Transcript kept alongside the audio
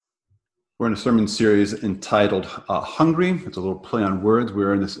We're in a sermon series entitled Hungry. It's a little play on words.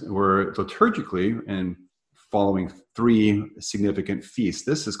 We're liturgically and following three significant feasts.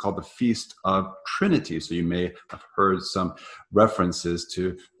 This is called the Feast of Trinity. So you may have heard some references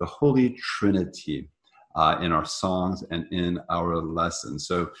to the Holy Trinity in our songs and in our lessons.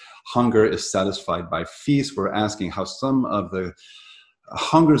 So hunger is satisfied by feast. We're asking how some of the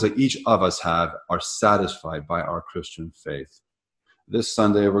hungers that each of us have are satisfied by our Christian faith. This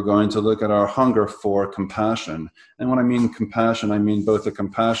Sunday, we're going to look at our hunger for compassion. And when I mean compassion, I mean both the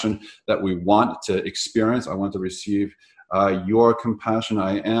compassion that we want to experience. I want to receive your compassion.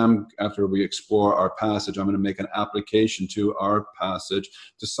 After we explore our passage, I'm going to make an application to our passage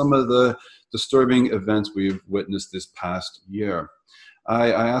to some of the disturbing events we've witnessed this past year.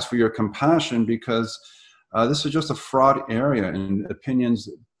 I ask for your compassion because this is just a fraught area and opinions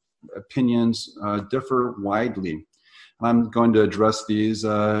differ widely. I'm going to address these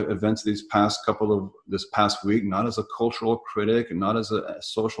events this past week, not as a cultural critic and not as a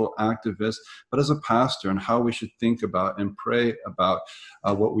social activist, but as a pastor, and how we should think about and pray about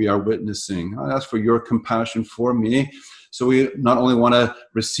what we are witnessing. I ask for your compassion for me. So we not only want to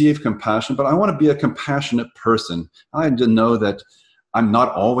receive compassion, but I want to be a compassionate person. I need to know that I'm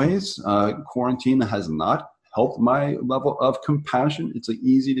not always. Quarantine has not helped my level of compassion. It's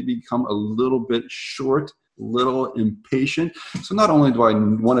easy to become a little bit short, little impatient. So not only do I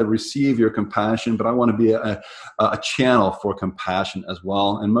want to receive your compassion, but I want to be a channel for compassion as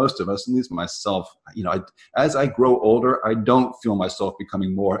well. And most of us, at least myself, as I grow older, I don't feel myself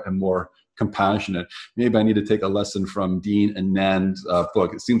becoming more and more compassionate. Maybe I need to take a lesson from Dean and Nan's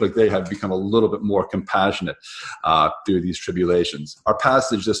book. It seems like they have become a little bit more compassionate through these tribulations. Our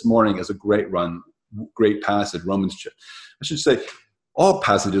passage this morning is a great passage, I should say, all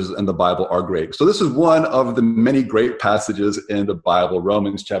passages in the Bible are great. So this is one of the many great passages in the Bible,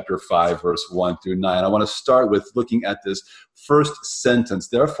 Romans chapter 5, verse 1 through 9. I want to start with looking at this first sentence.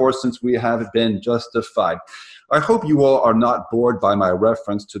 Therefore, since we have been justified. I hope you all are not bored by my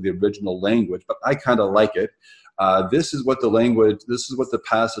reference to the original language, but I kind of like it. This is what the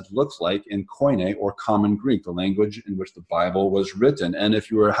passage looks like in Koine, or Common Greek, the language in which the Bible was written. And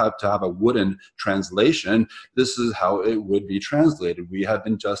if you were to have a wooden translation, this is how it would be translated. We have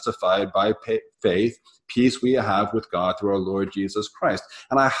been justified by faith, peace we have with God through our Lord Jesus Christ.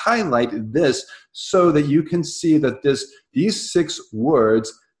 And I highlight this so that you can see that these 6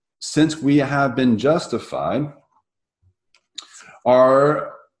 words, since we have been justified,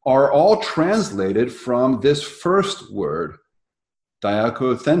 are all translated from this first word,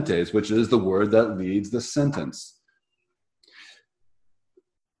 diakothentes, which is the word that leads the sentence.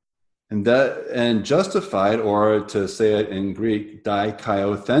 And justified, or to say it in Greek,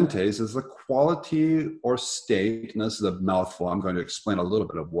 dikaiothentes, is a quality or state, and this is a mouthful, I'm going to explain a little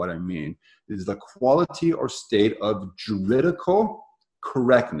bit of what I mean, is the quality or state of juridical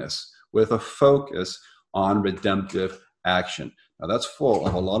correctness with a focus on redemptive action. Now that's full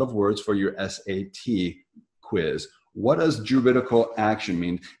of a lot of words for your SAT quiz. What does juridical action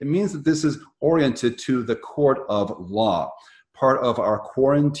mean? It means that this is oriented to the court of law. Part of our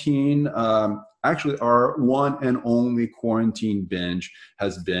quarantine, actually our one and only quarantine binge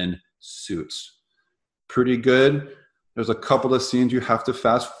has been Suits. Pretty good. There's a couple of scenes you have to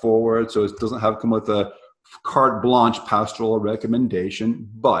fast forward, so it doesn't have to come with a carte blanche pastoral recommendation,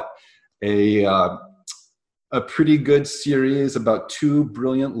 but a pretty good series about 2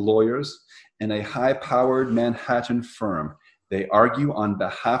 brilliant lawyers in a high-powered Manhattan firm. They argue on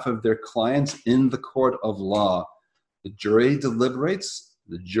behalf of their clients in the court of law. The jury deliberates,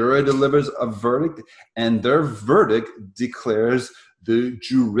 the jury delivers a verdict, and their verdict declares the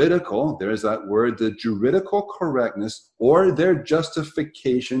juridical, there's that word, the juridical correctness or their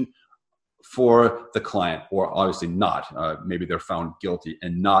justification for the client, or obviously not. Maybe they're found guilty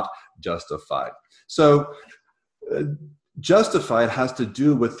and not justified. So justified has to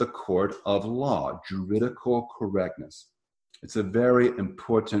do with the court of law, juridical correctness. It's a very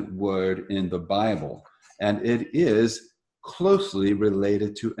important word in the Bible, and it is closely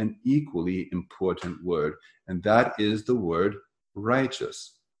related to an equally important word, and that is the word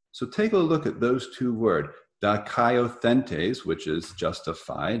righteous. So take a look at those 2 words, dikaiothentes, which is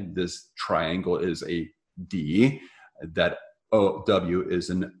justified. This triangle is a D, that W is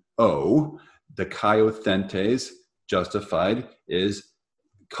an O. Dikaiothentes, justified,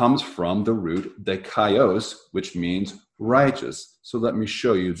 comes from the root dikaios, which means righteous. So let me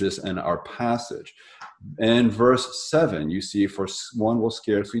show you this in our passage. In verse 7, you see, for one will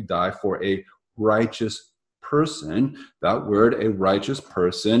scarcely die for a righteous person. That word, a righteous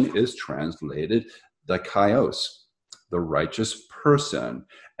person, is translated dikaios, the righteous person.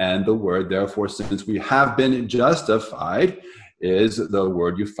 And the word, therefore, since we have been justified, is the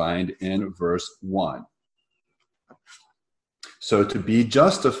word you find in verse 1. So to be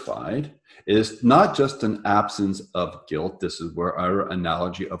justified is not just an absence of guilt. This is where our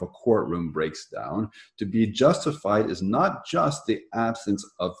analogy of a courtroom breaks down. To be justified is not just the absence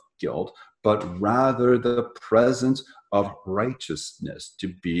of guilt, but rather the presence of righteousness,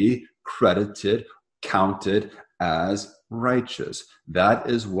 to be credited, counted as righteous. That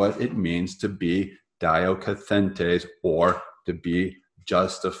is what it means to be diokathentes, or to be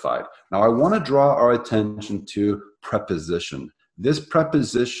justified. Now, I want to draw our attention to preposition. This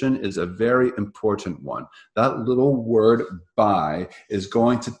preposition is a very important one. That little word by is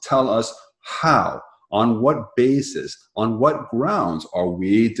going to tell us how, on what basis, on what grounds are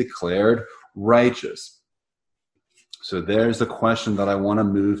we declared righteous. So there's the question that I want to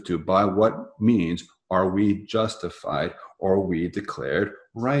move to. By what means are we justified, or are we declared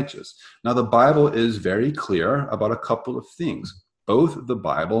righteous? Now, the Bible is very clear about a couple of things. Both the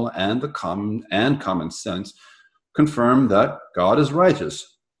Bible and common sense confirm that God is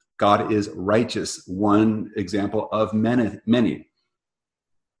righteous. God is righteous. One example of many.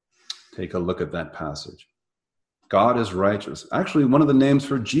 Take a look at that passage. God is righteous. Actually, one of the names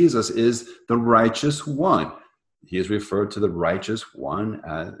for Jesus is the righteous one. He is referred to the righteous one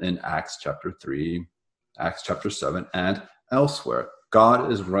in Acts chapter 3, Acts chapter 7, and elsewhere.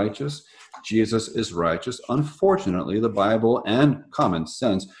 God is righteous. Jesus is righteous. Unfortunately, the Bible and common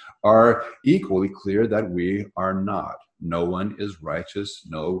sense are equally clear that we are not. No one is righteous,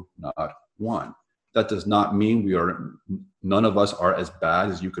 no, not one. That does not mean none of us are as bad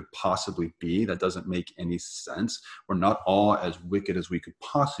as you could possibly be. That doesn't make any sense. We're not all as wicked as we could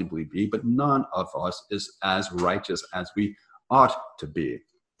possibly be, but none of us is as righteous as we ought to be.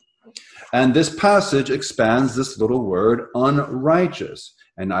 And this passage expands this little word, unrighteous.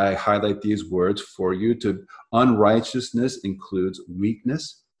 And I highlight these words for you. Unrighteousness includes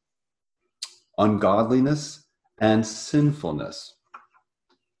weakness, ungodliness, and sinfulness.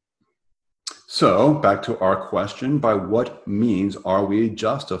 So, back to our question, by what means are we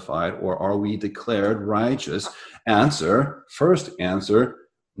justified, or are we declared righteous? First answer,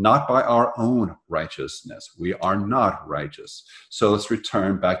 not by our own righteousness. We are not righteous. So let's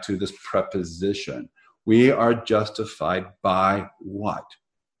return back to this preposition. We are justified by what?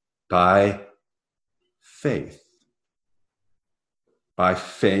 By faith. By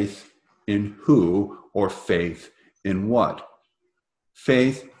faith in who, or faith in what?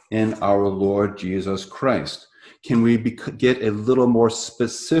 Faith in our Lord Jesus Christ. Can we get a little more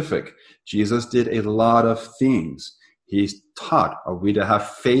specific? Jesus did a lot of things. He taught. Are we to have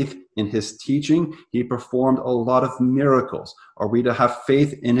faith in his teaching? He performed a lot of miracles. Are we to have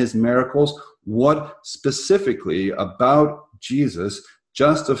faith in his miracles? What specifically about Jesus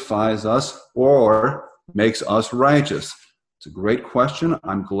justifies us or makes us righteous? It's a great question.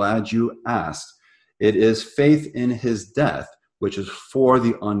 I'm glad you asked. It is faith in his death, which is for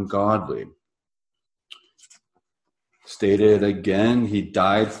the ungodly. Stated again, he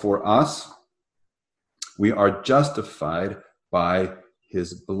died for us. We are justified by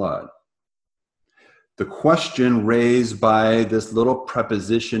his blood. The question raised by this little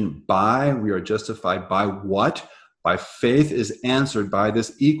preposition by, we are justified by what? By faith, is answered by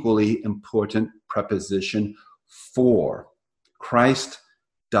this equally important preposition for. Christ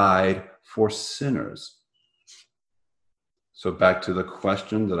died for sinners. So back to the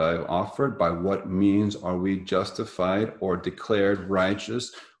question that I've offered, by what means are we justified or declared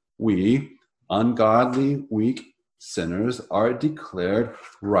righteous? We, ungodly, weak sinners, are declared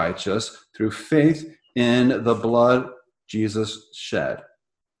righteous through faith in the blood Jesus shed,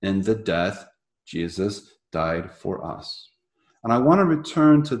 in the death Jesus died for us. And I want to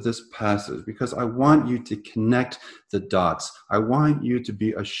return to this passage because I want you to connect the dots. I want you to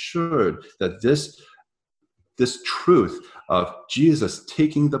be assured that this truth of Jesus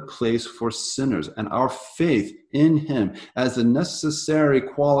taking the place for sinners and our faith in him as a necessary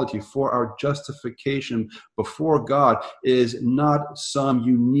quality for our justification before God is not some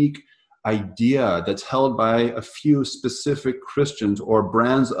unique idea that's held by a few specific Christians or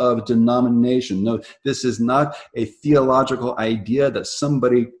brands of denomination. No, this is not a theological idea that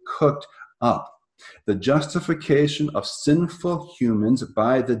somebody cooked up. The justification of sinful humans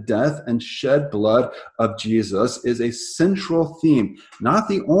by the death and shed blood of Jesus is a central theme, not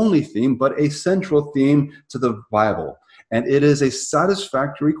the only theme, but a central theme to the Bible. And it is a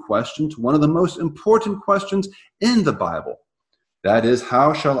satisfactory question to one of the most important questions in the Bible. That is,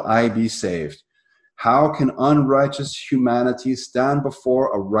 how shall I be saved? How can unrighteous humanity stand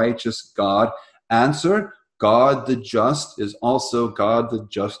before a righteous God? Answer, God the just is also God the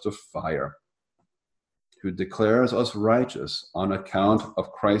justifier, who declares us righteous on account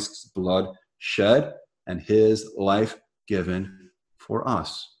of Christ's blood shed and his life given for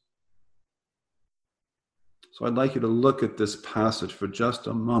us. So I'd like you to look at this passage for just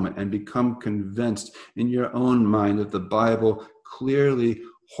a moment and become convinced in your own mind that the Bible clearly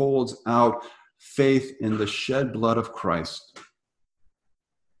holds out faith in the shed blood of Christ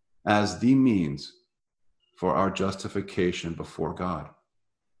as the means for our justification before God.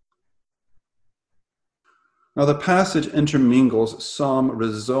 Now, the passage intermingles some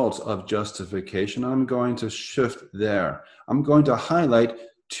results of justification. I'm going to shift there. I'm going to highlight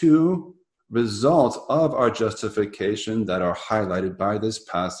two results of our justification that are highlighted by this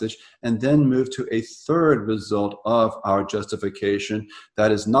passage, and then move to a third result of our justification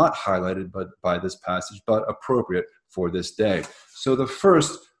that is not highlighted by this passage, but appropriate for this day. So the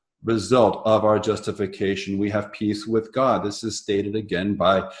first result of our justification, we have peace with God. This is stated again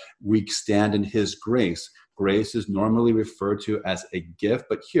by we stand in his grace. Grace is normally referred to as a gift,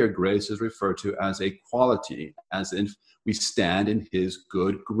 but here grace is referred to as a quality, as in we stand in his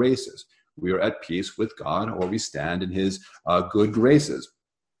good graces. We are at peace with God, or we stand in his good graces.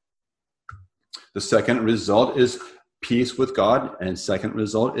 The second result is peace with God, and second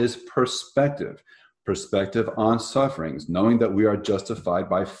result is perspective. Perspective on sufferings, knowing that we are justified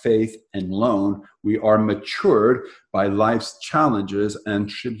by faith alone. We are matured by life's challenges and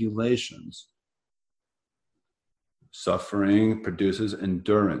tribulations. Suffering produces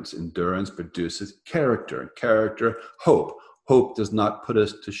endurance. Endurance produces character. Character, hope. Hope does not put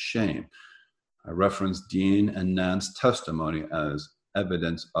us to shame. I reference Dean and Nan's testimony as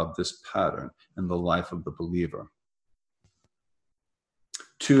evidence of this pattern in the life of the believer.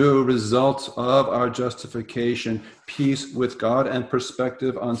 Two results of our justification, peace with God and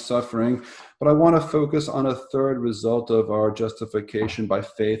perspective on suffering. But I want to focus on a third result of our justification by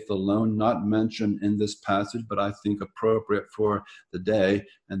faith alone, not mentioned in this passage, but I think appropriate for the day,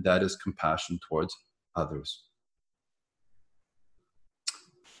 and that is compassion towards others.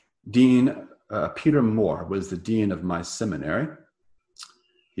 Peter Moore was the dean of my seminary.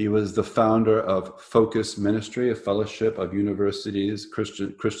 He was the founder of Focus Ministry, a fellowship of universities,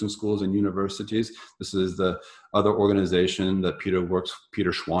 Christian schools and universities. This is the other organization that Peter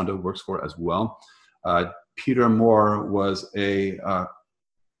Schwanda works for as well. Peter Moore was there's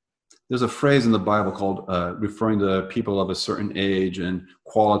a phrase in the Bible called referring to people of a certain age and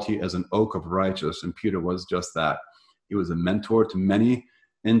quality as an oak of righteousness, and Peter was just that. He was a mentor to many.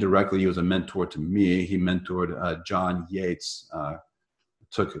 Indirectly, he was a mentor to me. He mentored John Yates,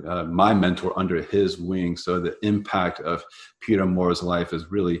 took my mentor under his wing. So the impact of Peter Moore's life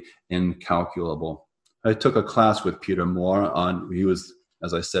is really incalculable. I took a class with Peter Moore he was,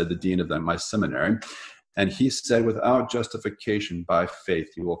 as I said, the dean of my seminary. And he said, without justification by faith,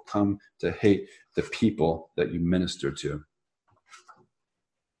 you will come to hate the people that you minister to.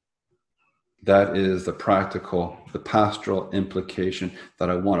 That is the pastoral implication that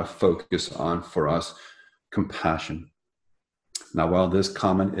I want to focus on for us, compassion. Now, while this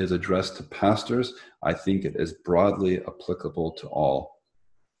comment is addressed to pastors, I think it is broadly applicable to all.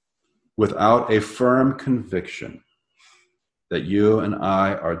 Without a firm conviction that you and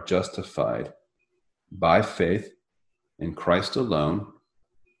I are justified by faith in Christ alone,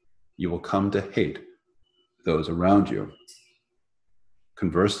 you will come to hate those around you.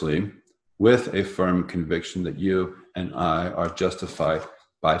 Conversely, with a firm conviction that you and I are justified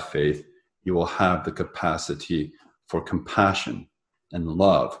by faith, you will have the capacity for compassion and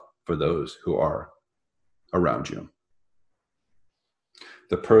love for those who are around you.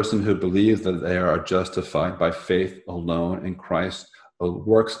 The person who believes that they are justified by faith alone in Christ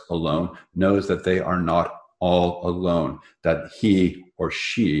works alone knows that they are not all alone, that he or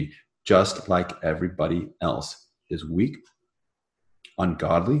she, just like everybody else, is weak,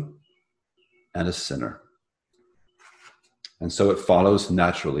 ungodly, and a sinner. And so it follows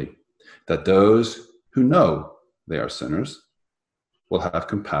naturally that those who know they are sinners will have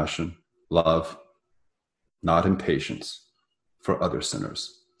compassion, love, not impatience for other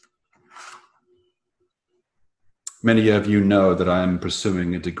sinners. Many of you know that I am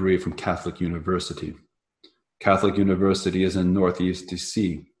pursuing a degree from Catholic University. Catholic University is in Northeast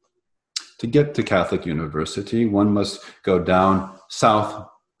DC. To get to Catholic University, one must go down south,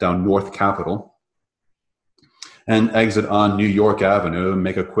 down North Capitol, and exit on New York Avenue and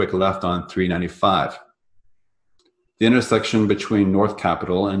make a quick left on 395. The intersection between North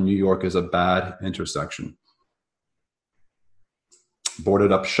Capitol and New York is a bad intersection.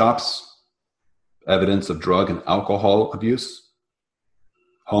 Boarded up shops, evidence of drug and alcohol abuse,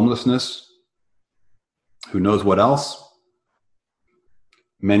 homelessness, Who knows what else?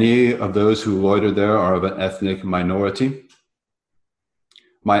 Many of those who loiter there are of an ethnic minority.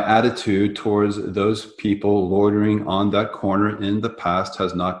 My attitude towards those people loitering on that corner in the past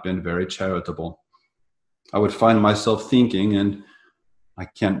has not been very charitable. I would find myself thinking, and I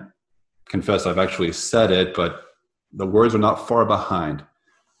can't confess I've actually said it, but the words are not far behind,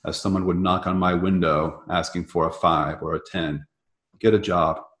 as someone would knock on my window asking for a 5 or a 10. Get a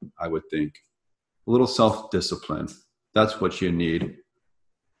job, I would think. A little self-discipline. That's what you need.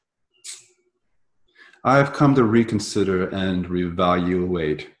 I have come to reconsider and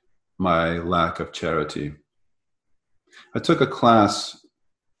reevaluate my lack of charity. I took a class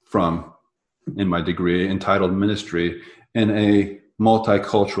in my degree entitled Ministry in a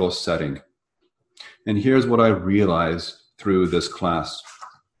multicultural setting. And here's what I realized through this class.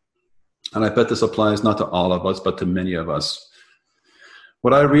 And I bet this applies not to all of us, but to many of us.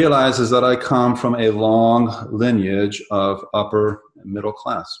 What I realized is that I come from a long lineage of upper middle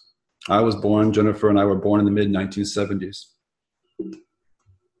class. Jennifer and I were born in the mid-1970s.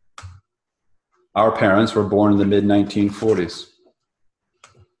 Our parents were born in the mid-1940s.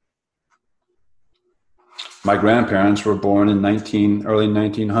 My grandparents were born in early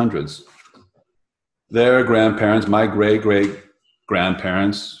 1900s. Their grandparents, my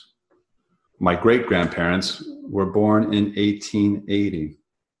great-great-grandparents, my great-grandparents were born in 1880.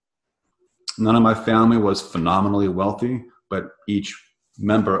 None of my family was phenomenally wealthy, but each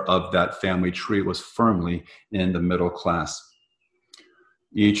member of that family tree was firmly in the middle class.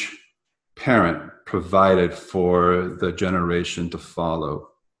 Each parent provided for the generation to follow.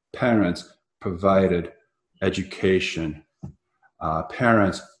 Parents provided education.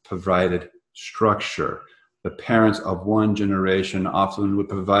 Parents provided structure. The parents of one generation often would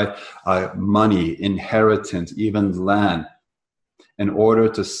provide money, inheritance, even land, in order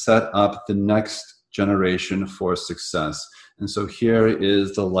to set up the next generation for success. And so here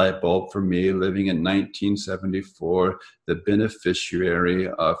is the light bulb for me, living in 1974, the beneficiary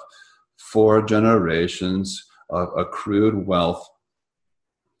of 4 generations of accrued wealth,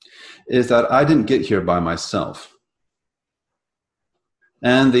 is that I didn't get here by myself.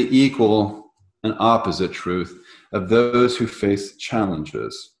 And the equal and opposite truth of those who face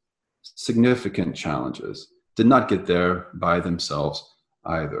challenges, significant challenges, did not get there by themselves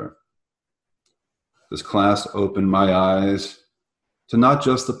either. This class opened my eyes to not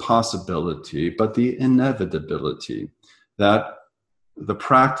just the possibility, but the inevitability that the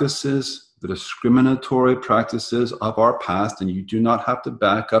practices, the discriminatory practices of our past, and you do not have to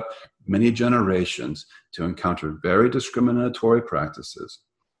back up many generations to encounter very discriminatory practices,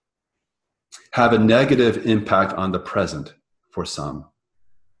 have a negative impact on the present for some,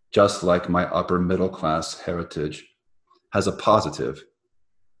 just like my upper middle class heritage has a positive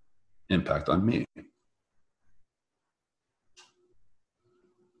impact on me.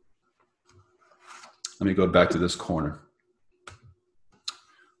 Let me go back to this corner.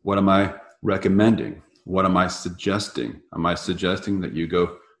 What am I recommending? What am I suggesting? Am I suggesting that you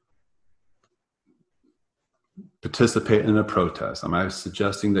go participate in a protest? Am I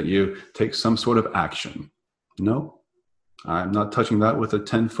suggesting that you take some sort of action? No, I'm not touching that with a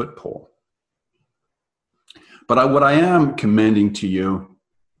 10-foot pole. But what I am commending to you,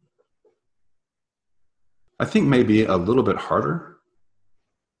 I think maybe a little bit harder.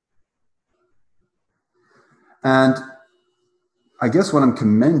 And I guess what I'm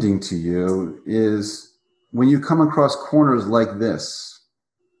commending to you is when you come across corners like this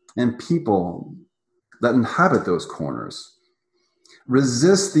and people that inhabit those corners,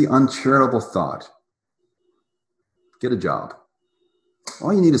 resist the uncharitable thought. Get a job.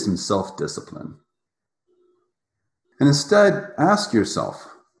 All you need is some self-discipline. And instead, ask yourself,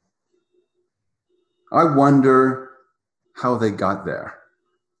 I wonder how they got there.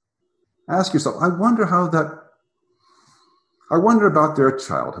 Ask yourself, I wonder about their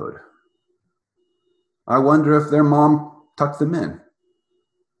childhood. I wonder if their mom tucked them in.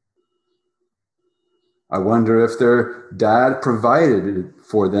 I wonder if their dad provided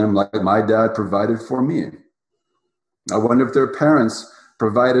for them like my dad provided for me. I wonder if their parents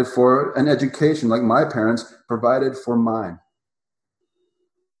provided for an education like my parents provided for mine.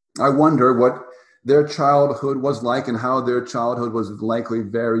 I wonder what their childhood was like and how their childhood was likely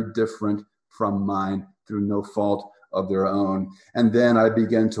very different from mine through no fault of their own. And then I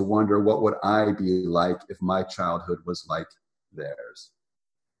began to wonder, what would I be like if my childhood was like theirs?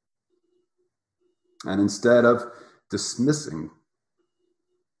 And instead of dismissing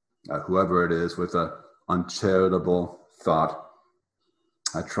whoever it is with an uncharitable thought,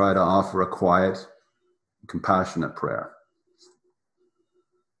 I try to offer a quiet, compassionate prayer.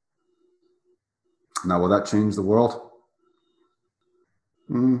 Now, will that change the world?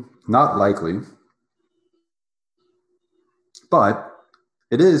 Not likely. But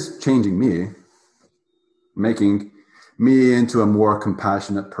it is changing me, making me into a more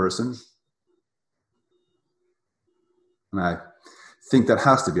compassionate person. And I think that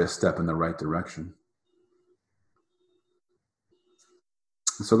has to be a step in the right direction.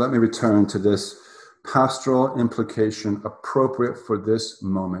 So let me return to this pastoral implication appropriate for this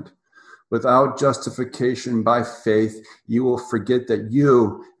moment. Without justification by faith, you will forget that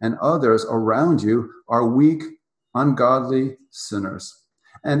you and others around you are weak, ungodly sinners.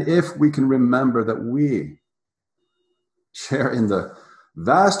 And if we can remember that we share in the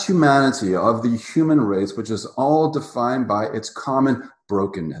vast humanity of the human race, which is all defined by its common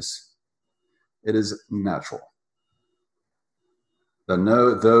brokenness, it is natural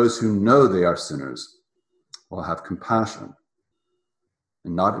that those who know they are sinners will have compassion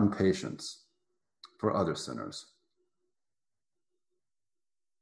and not impatience for other sinners.